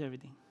changes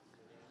everything.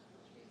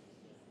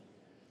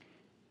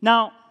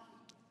 Now,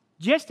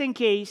 just in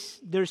case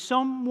there's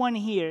someone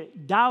here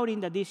doubting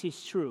that this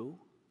is true,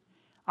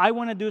 I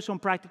want to do some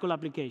practical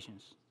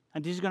applications.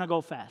 And this is going to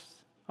go fast.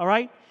 All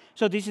right?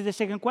 So this is the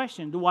second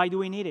question. Why do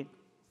we need it?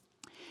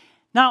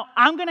 Now,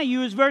 I'm going to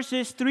use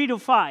verses 3 to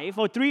 5,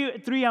 or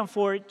 3 and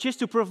 4, just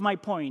to prove my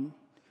point,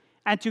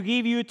 and to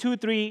give you 2,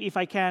 3, if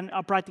I can,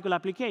 practical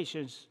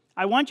applications.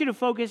 I want you to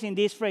focus in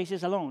these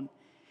phrases alone.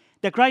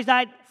 That Christ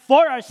died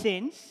for our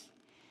sins,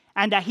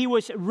 and that he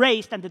was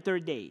raised on the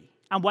third day,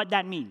 and what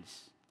that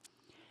means.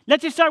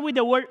 Let's just start with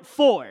the word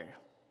for.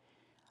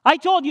 I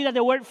told you that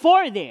the word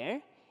for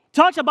there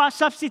talks about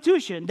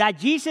substitution, that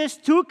Jesus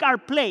took our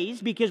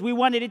place because we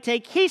wanted to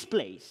take his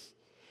place.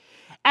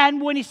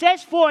 And when it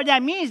says for,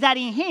 that means that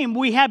in him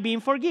we have been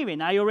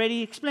forgiven. I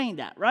already explained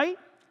that, right?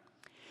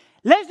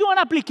 Let's do an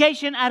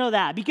application out of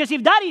that. Because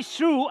if that is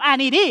true,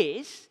 and it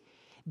is,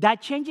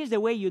 that changes the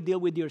way you deal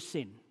with your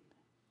sin.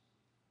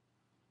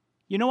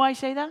 You know why I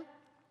say that?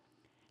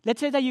 Let's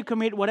say that you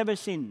commit whatever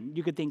sin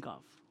you could think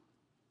of.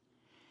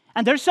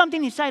 And there's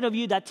something inside of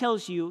you that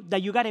tells you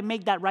that you got to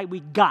make that right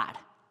with God.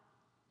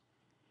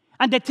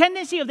 And the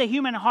tendency of the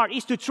human heart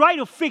is to try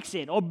to fix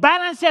it or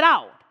balance it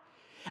out.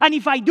 And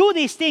if I do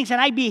these things and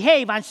I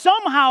behave, and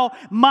somehow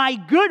my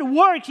good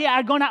works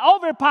are going to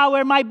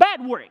overpower my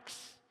bad works.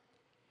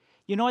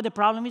 You know what the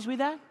problem is with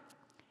that?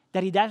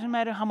 That it doesn't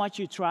matter how much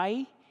you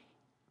try,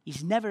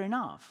 it's never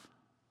enough.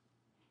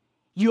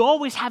 You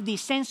always have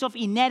this sense of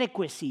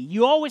inadequacy.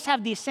 You always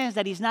have this sense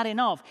that it's not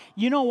enough.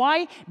 You know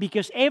why?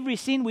 Because every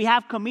sin we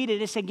have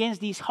committed is against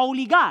this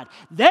holy God.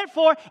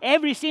 Therefore,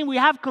 every sin we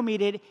have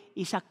committed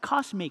is a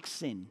cosmic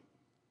sin.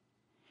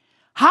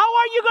 How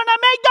are you going to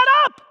make that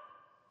up?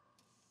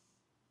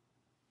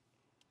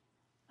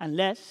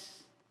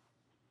 Unless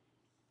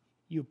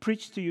you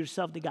preach to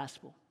yourself the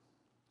gospel.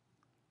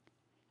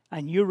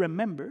 And you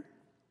remember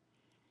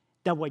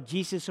that what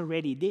Jesus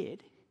already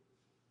did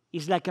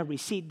is like a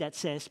receipt that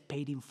says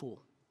paid in full.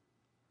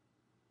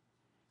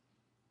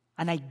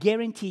 And I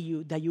guarantee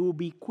you that you will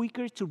be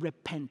quicker to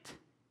repent.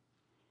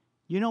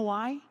 You know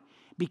why?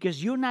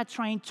 Because you're not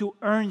trying to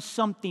earn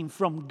something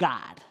from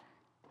God.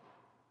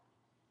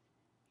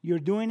 You're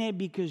doing it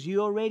because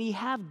you already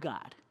have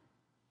God.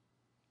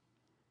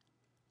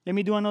 Let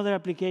me do another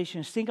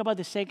application. Think about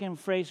the second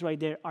phrase right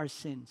there, our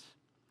sins.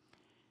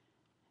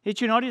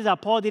 Did you notice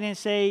that Paul didn't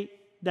say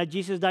that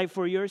Jesus died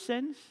for your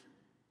sins?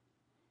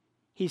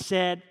 He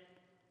said,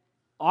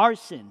 our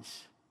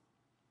sins.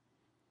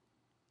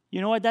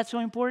 You know why that's so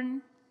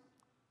important?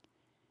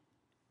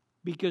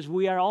 Because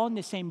we are all in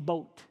the same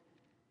boat.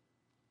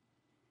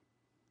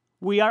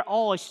 We are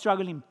all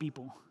struggling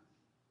people.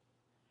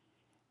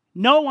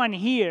 No one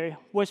here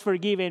was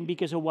forgiven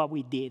because of what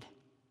we did.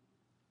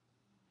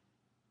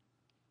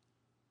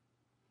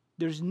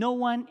 There's no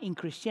one in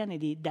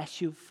Christianity that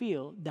should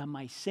feel that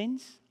my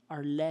sins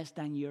are less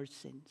than your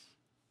sins.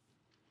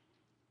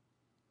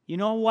 You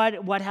know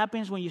what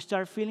happens when you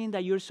start feeling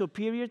that you're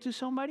superior to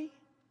somebody?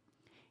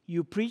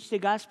 You preach the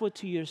gospel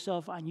to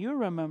yourself and you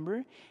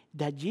remember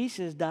that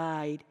Jesus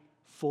died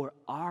for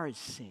our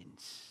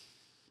sins.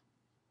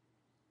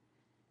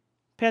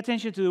 Pay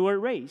attention to the word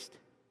raised.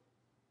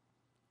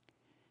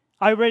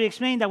 I already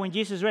explained that when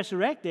Jesus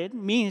resurrected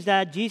means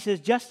that Jesus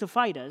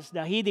justified us,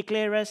 that he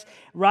declared us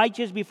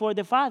righteous before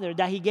the Father,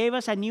 that he gave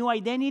us a new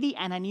identity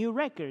and a new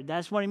record.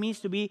 That's what it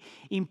means to be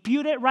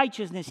imputed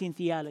righteousness in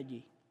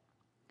theology.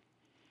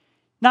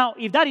 Now,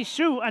 if that is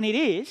true, and it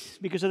is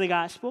because of the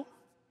gospel,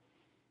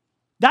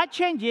 that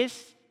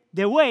changes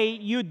the way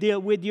you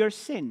deal with your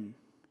sin.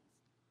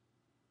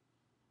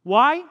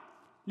 Why?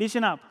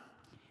 Listen up.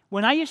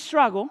 When I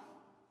struggle,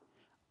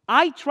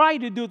 I try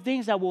to do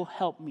things that will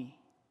help me.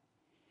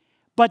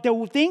 But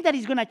the thing that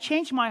is going to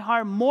change my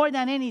heart more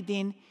than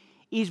anything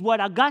is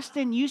what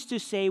Augustine used to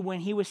say when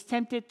he was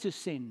tempted to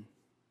sin.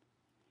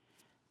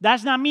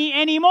 That's not me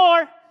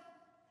anymore.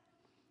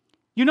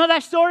 You know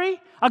that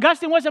story?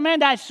 Augustine was a man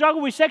that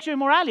struggled with sexual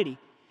immorality.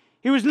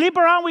 He was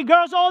sleeping around with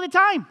girls all the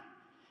time.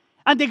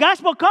 And the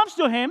gospel comes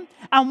to him,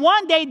 and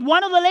one day,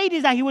 one of the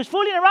ladies that he was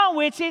fooling around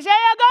with says, "Hey,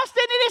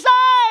 Augustine, it is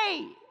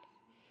I."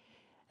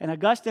 And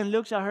Augustine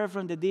looks at her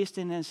from the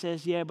distance and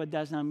says, "Yeah, but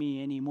that's not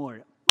me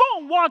anymore."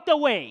 Boom, walked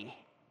away.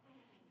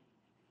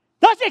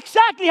 That's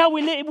exactly how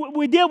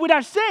we deal with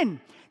our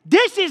sin.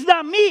 This is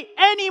not me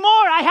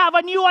anymore. I have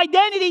a new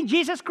identity in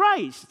Jesus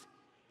Christ.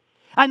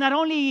 And not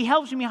only He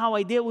helps me how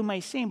I deal with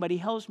my sin, but He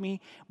helps me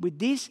with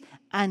this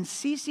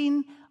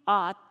unceasing,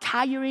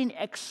 tiring,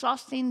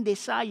 exhausting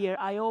desire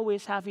I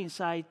always have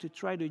inside to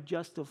try to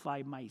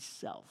justify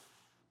myself.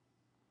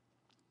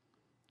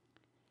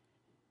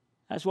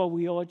 That's what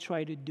we all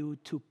try to do,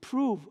 to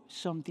prove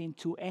something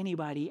to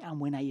anybody. And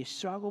when I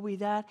struggle with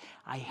that,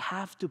 I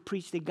have to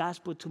preach the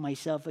gospel to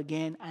myself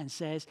again and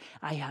says,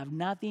 I have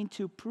nothing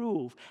to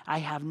prove. I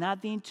have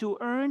nothing to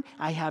earn.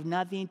 I have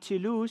nothing to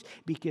lose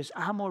because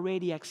I'm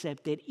already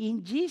accepted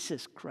in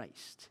Jesus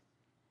Christ.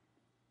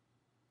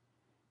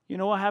 You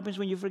know what happens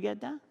when you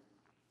forget that?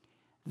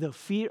 The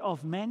fear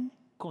of men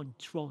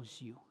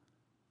controls you.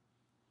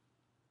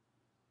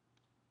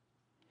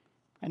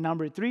 And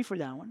number 3 for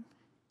that one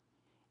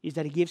is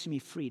that it gives me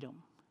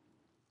freedom.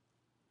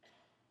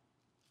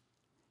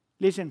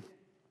 Listen,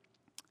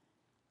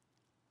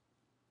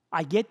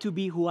 I get to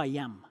be who I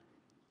am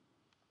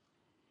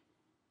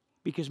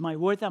because my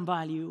worth and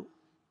value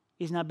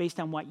is not based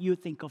on what you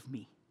think of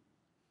me,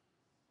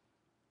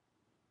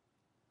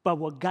 but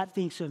what God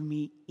thinks of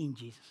me in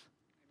Jesus.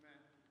 Amen.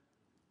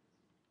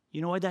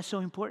 You know why that's so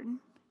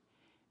important?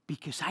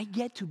 Because I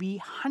get to be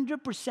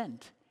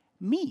 100%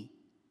 me.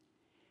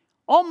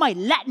 All my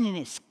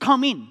Latinness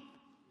come in.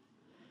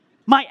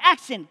 My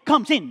accent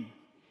comes in.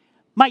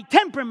 My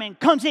temperament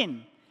comes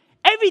in.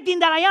 Everything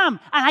that I am.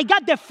 And I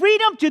got the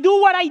freedom to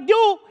do what I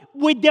do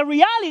with the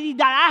reality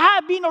that I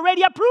have been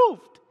already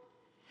approved.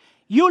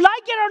 You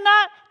like it or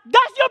not,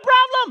 that's your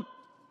problem.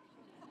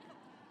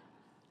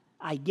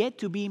 I get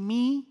to be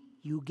me.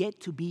 You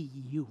get to be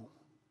you.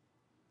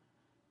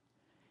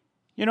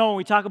 You know, when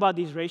we talk about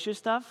this racial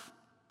stuff,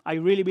 I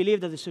really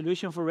believe that the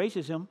solution for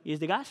racism is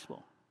the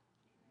gospel.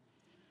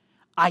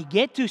 I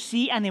get to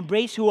see and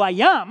embrace who I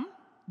am,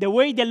 the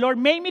way the Lord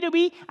made me to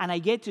be, and I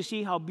get to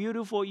see how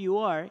beautiful you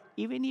are,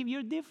 even if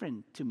you're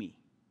different to me.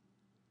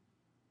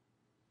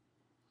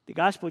 The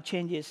gospel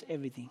changes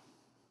everything.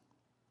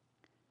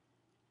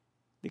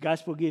 The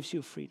gospel gives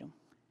you freedom.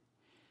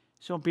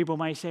 Some people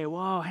might say,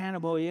 "Well,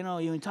 Hannibal,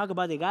 you talk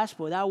about the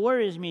gospel, that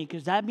worries me,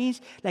 because that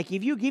means, like,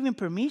 if you're giving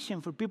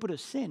permission for people to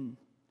sin."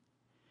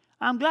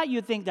 I'm glad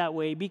you think that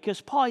way,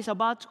 because Paul is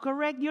about to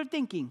correct your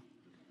thinking.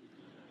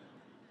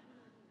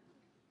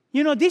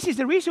 This is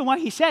the reason why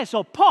he says,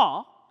 so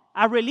Paul,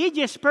 a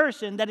religious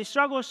person that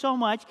struggles so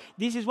much,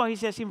 this is what he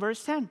says in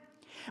verse 10.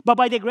 "But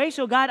by the grace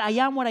of God, I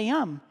am what I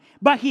am.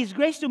 But His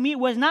grace to me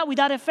was not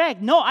without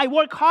effect. No, I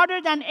work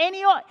harder than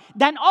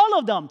all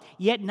of them.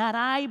 Yet not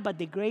I, but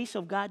the grace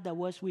of God that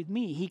was with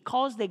me." He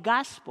calls the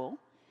gospel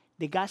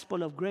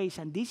of grace.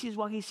 And this is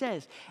what he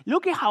says.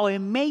 Look at how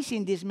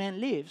amazing this man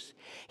lives.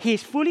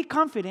 He's fully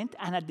confident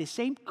and at the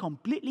same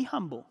completely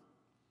humble.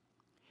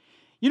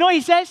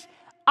 He says,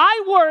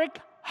 "I work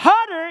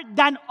harder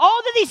than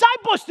all the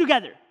disciples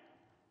together."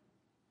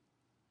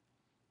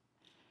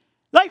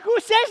 Like, who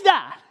says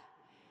that?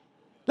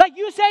 Like,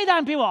 you say that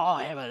and people, "Oh,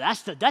 yeah,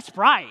 but that's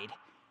pride."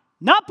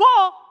 Not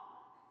Paul.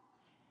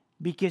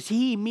 Because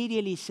he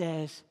immediately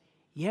says,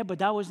 "Yeah, but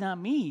that was not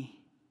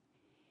me.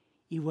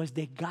 It was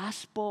the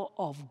gospel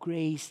of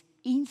grace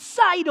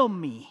inside of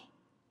me."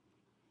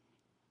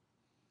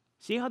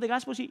 See how the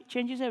gospel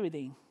changes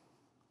everything?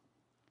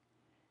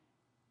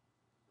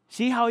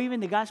 See how even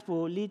the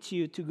gospel leads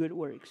you to good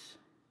works?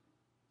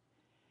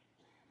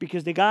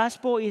 Because the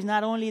gospel is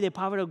not only the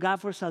power of God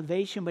for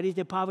salvation, but it's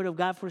the power of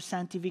God for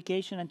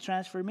sanctification and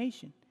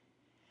transformation.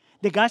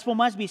 The gospel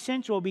must be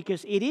central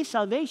because it is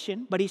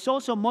salvation, but it's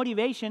also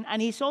motivation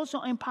and it's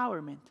also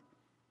empowerment.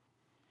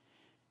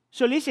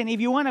 So listen, if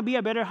you want to be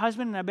a better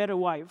husband and a better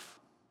wife,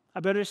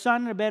 a better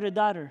son and a better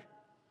daughter,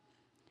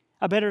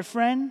 a better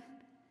friend,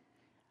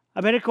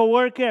 a better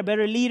coworker, a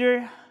better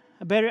leader,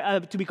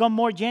 to become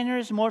more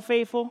generous, more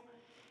faithful,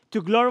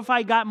 to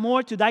glorify God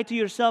more, to die to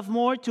yourself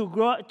more, to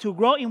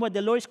grow in what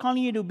the Lord is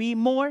calling you to be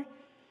more.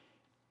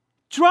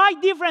 Try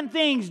different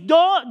things,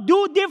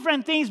 do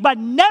different things, but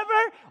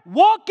never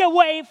walk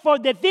away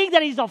from the thing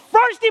that is of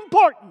first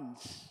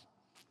importance,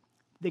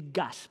 the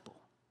gospel.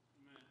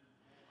 Amen.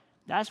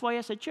 That's why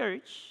as a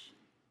church,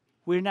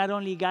 we're not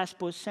only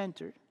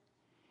gospel-centered,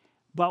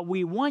 but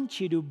we want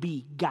you to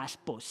be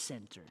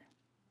gospel-centered.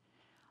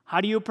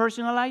 How do you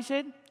personalize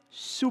it?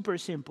 Super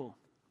simple.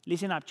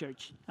 Listen up,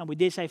 church. And with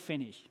this, I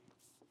finish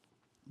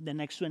the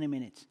next 20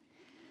 minutes.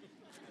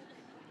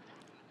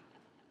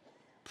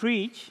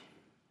 Preach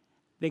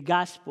the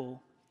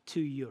gospel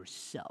to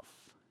yourself.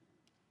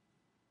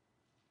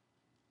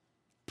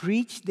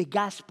 Preach the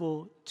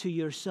gospel to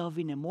yourself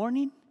in the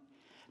morning.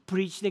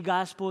 Preach the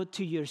gospel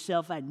to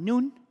yourself at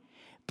noon.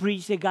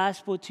 Preach the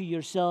gospel to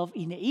yourself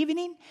in the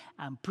evening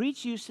and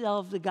preach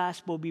yourself the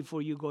gospel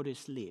before you go to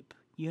sleep.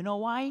 You know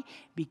why?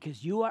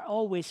 Because you are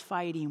always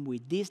fighting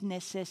with this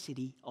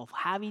necessity of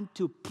having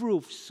to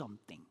prove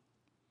something.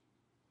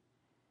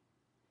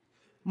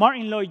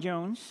 Martin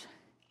Lloyd-Jones,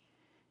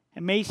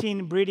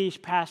 amazing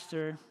British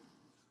pastor,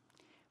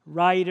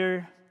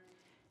 writer,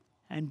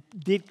 and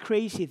did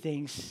crazy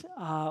things.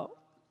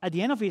 At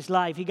the end of his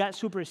life, he got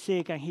super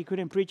sick and he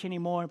couldn't preach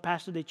anymore,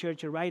 pastor the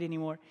church, or write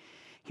anymore.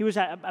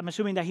 I'm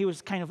assuming that he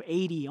was kind of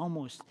 80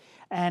 almost.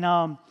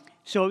 And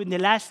so in the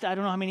last, I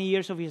don't know how many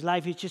years of his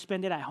life, he just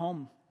spent it at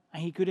home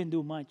and he couldn't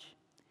do much.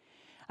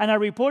 And a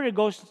reporter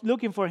goes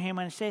looking for him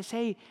and says,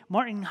 "Hey,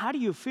 Martin, how do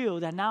you feel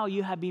that now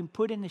you have been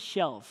put in the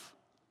shelf?"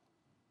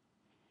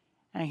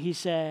 And he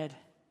said,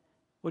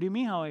 "What do you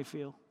mean how I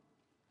feel?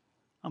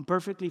 I'm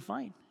perfectly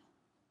fine.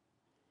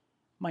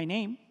 My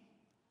name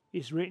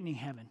is written in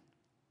heaven."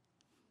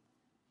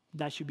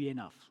 That should be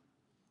enough.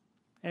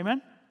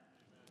 Amen?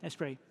 Let's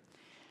pray.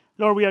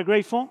 Lord, we are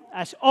grateful,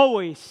 as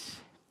always,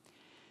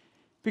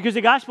 because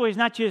the gospel is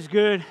not just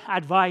good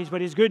advice,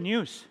 but it's good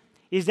news.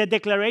 It's the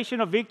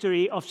declaration of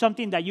victory of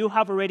something that you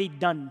have already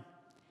done.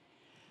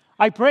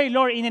 I pray,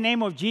 Lord, in the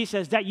name of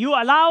Jesus, that you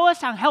allow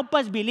us and help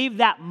us believe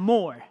that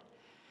more.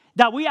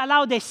 That we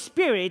allow the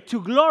Spirit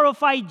to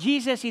glorify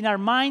Jesus in our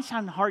minds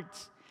and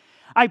hearts.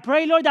 I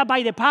pray, Lord, that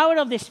by the power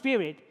of the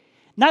Spirit,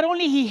 not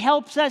only He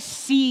helps us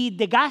see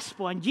the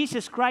gospel and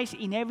Jesus Christ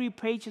in every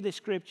page of the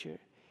Scripture,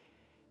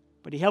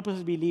 but He helps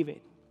us believe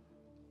it.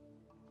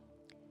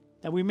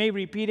 That we may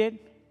repeat it,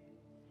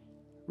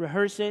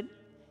 rehearse it,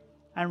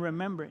 and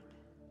remember it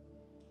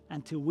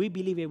until we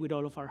believe it with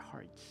all of our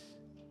hearts.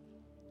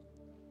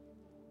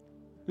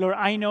 Lord,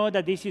 I know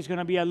that this is going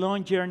to be a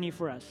long journey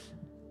for us.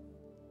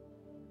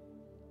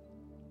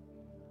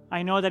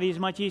 I know that it's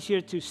much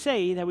easier to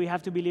say that we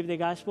have to believe the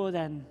gospel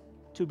than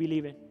to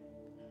believe it.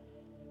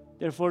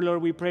 Therefore,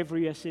 Lord, we pray for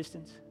your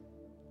assistance.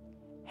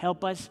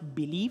 Help us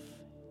believe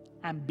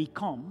and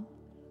become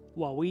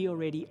what we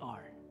already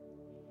are.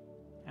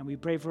 And we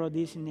pray for all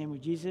this in the name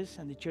of Jesus,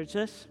 and the church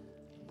says,